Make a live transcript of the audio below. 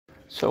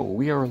So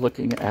we are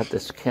looking at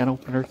this can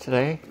opener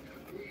today,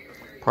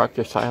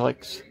 Proctor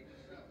Silex.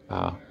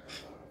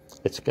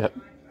 It's got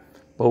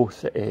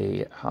both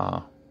a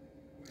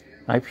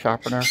knife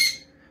sharpener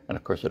and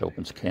of course it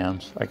opens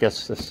cans. I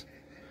guess this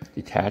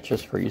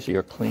detaches for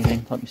easier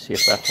cleaning. Let me see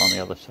if that's on the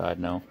other side.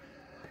 No.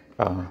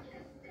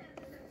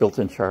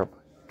 Built-in sharp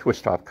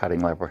twist-off cutting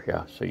lever.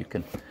 Yeah, so you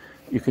can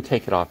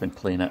take it off and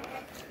clean it.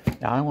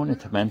 Now I wanted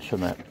to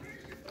mention that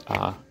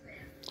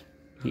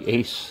the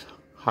Ace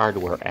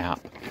hardware app,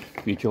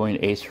 if you join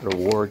Ace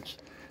Rewards,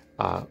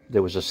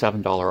 there was a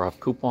 $7 off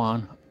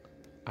coupon,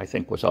 I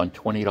think was on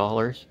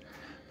 $20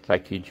 that I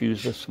could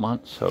use this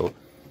month. So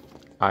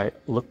I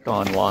looked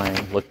online,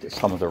 looked at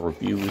some of the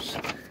reviews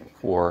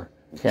for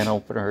can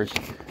openers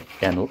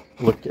and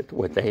looked at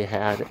what they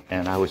had,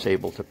 and I was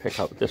able to pick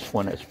out this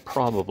one as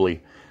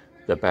probably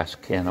the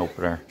best can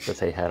opener that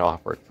they had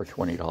offered for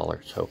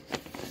 $20. So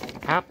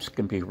apps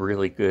can be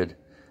really good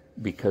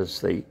because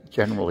they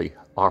generally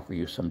offer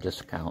you some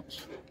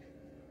discounts.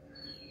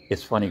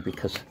 It's funny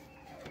because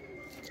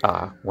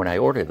when I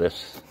ordered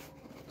this,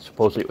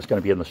 supposedly it was going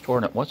to be in the store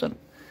and it wasn't.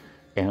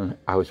 And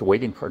I was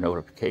waiting for a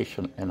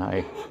notification and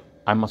I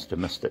must have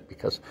missed it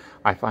because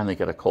I finally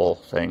get a call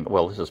saying,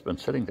 well, this has been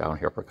sitting down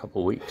here for a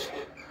couple of weeks.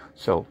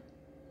 So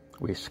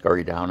we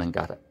scurried down and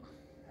got it.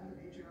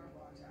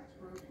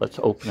 Let's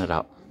open it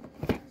up.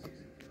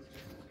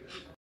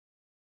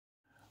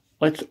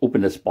 Let's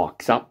open this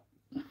box up.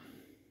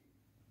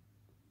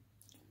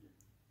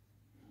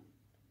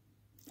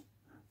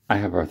 I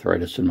have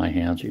arthritis in my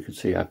hands. You can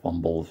see I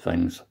fumble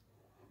things.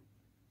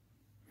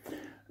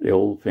 The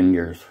old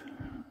fingers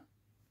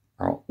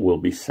will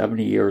be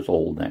 70 years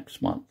old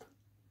next month.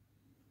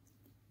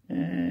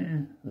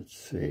 And let's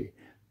see.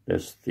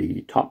 There's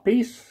the top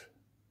piece,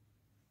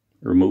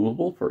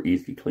 removable for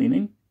easy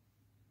cleaning.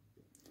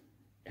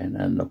 And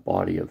then the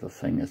body of the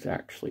thing is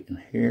actually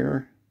in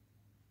here.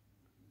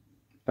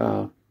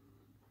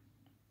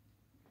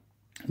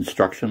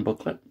 Instruction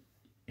booklet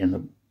in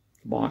the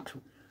box.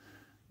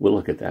 We'll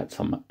look at that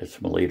at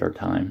some later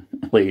time,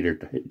 later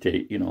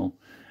date, you know.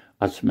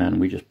 Us men,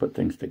 we just put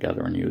things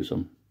together and use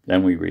them.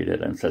 Then we read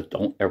it and it says,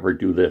 don't ever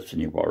do this,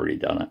 and you've already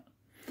done it.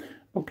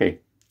 Okay.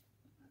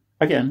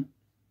 Again,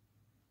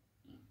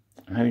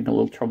 I'm having a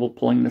little trouble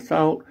pulling this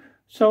out.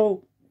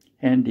 So,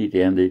 handy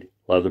dandy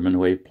Leatherman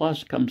Wave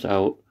Plus comes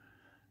out.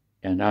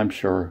 And I'm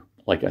sure,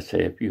 like I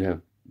say, if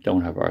you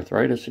don't have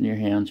arthritis in your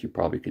hands, you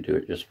probably could do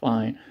it just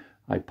fine.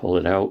 I pull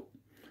it out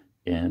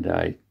and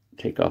I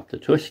take off the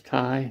twist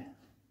tie.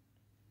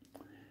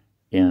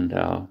 And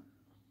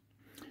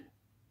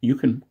you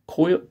can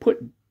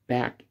put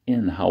back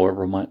in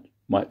however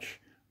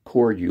much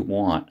cord you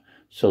want,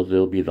 so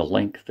there'll be the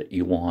length that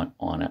you want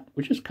on it,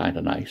 which is kind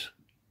of nice.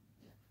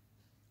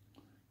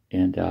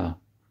 And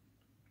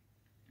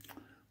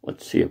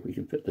let's see if we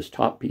can fit this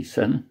top piece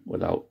in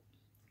without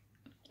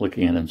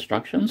looking at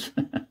instructions.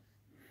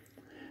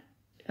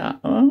 Yeah,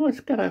 oh, it's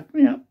got a,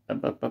 yeah,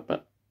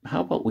 but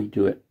how about we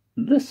do it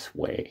this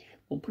way?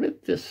 We'll put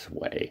it this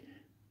way.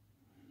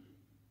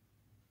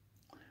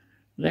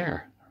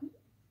 There.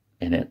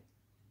 And it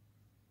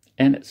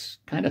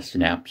kind of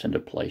snaps into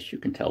place. You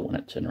can tell when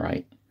it's in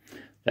right.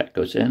 That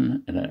goes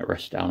in, and then it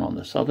rests down on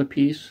this other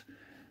piece.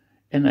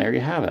 And there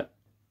you have it.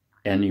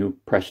 And you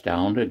press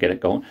down to get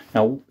it going.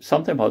 Now,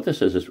 something about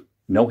this is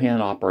no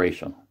hand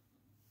operation.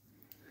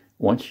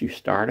 Once you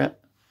start it,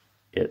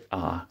 it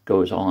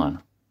goes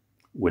on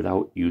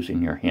without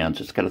using your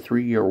hands. It's got a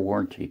 3-year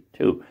warranty,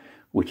 too,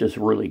 which is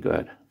really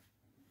good.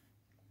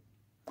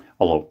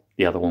 Although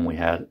the other one we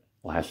had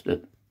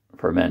lasted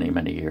for many,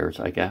 many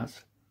years, I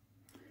guess.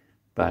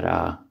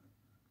 But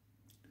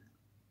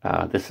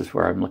this is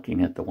where I'm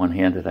looking at the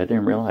one-handed. I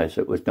didn't realize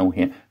it was no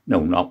hand.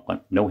 No, not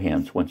one. No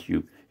hands.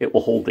 It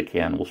will hold the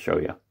can. We'll show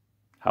you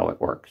how it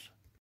works.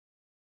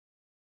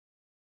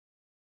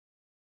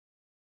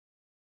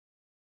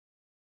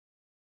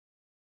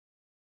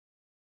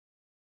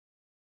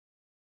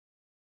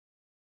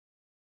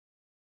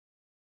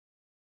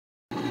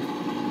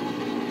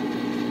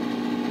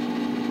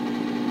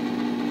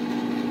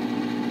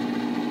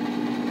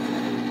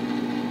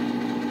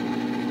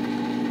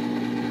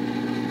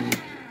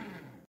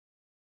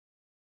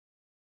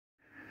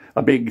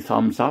 A big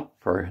thumbs up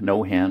for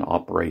no hand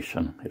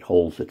operation. It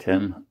holds the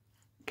tin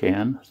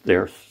can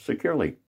there securely.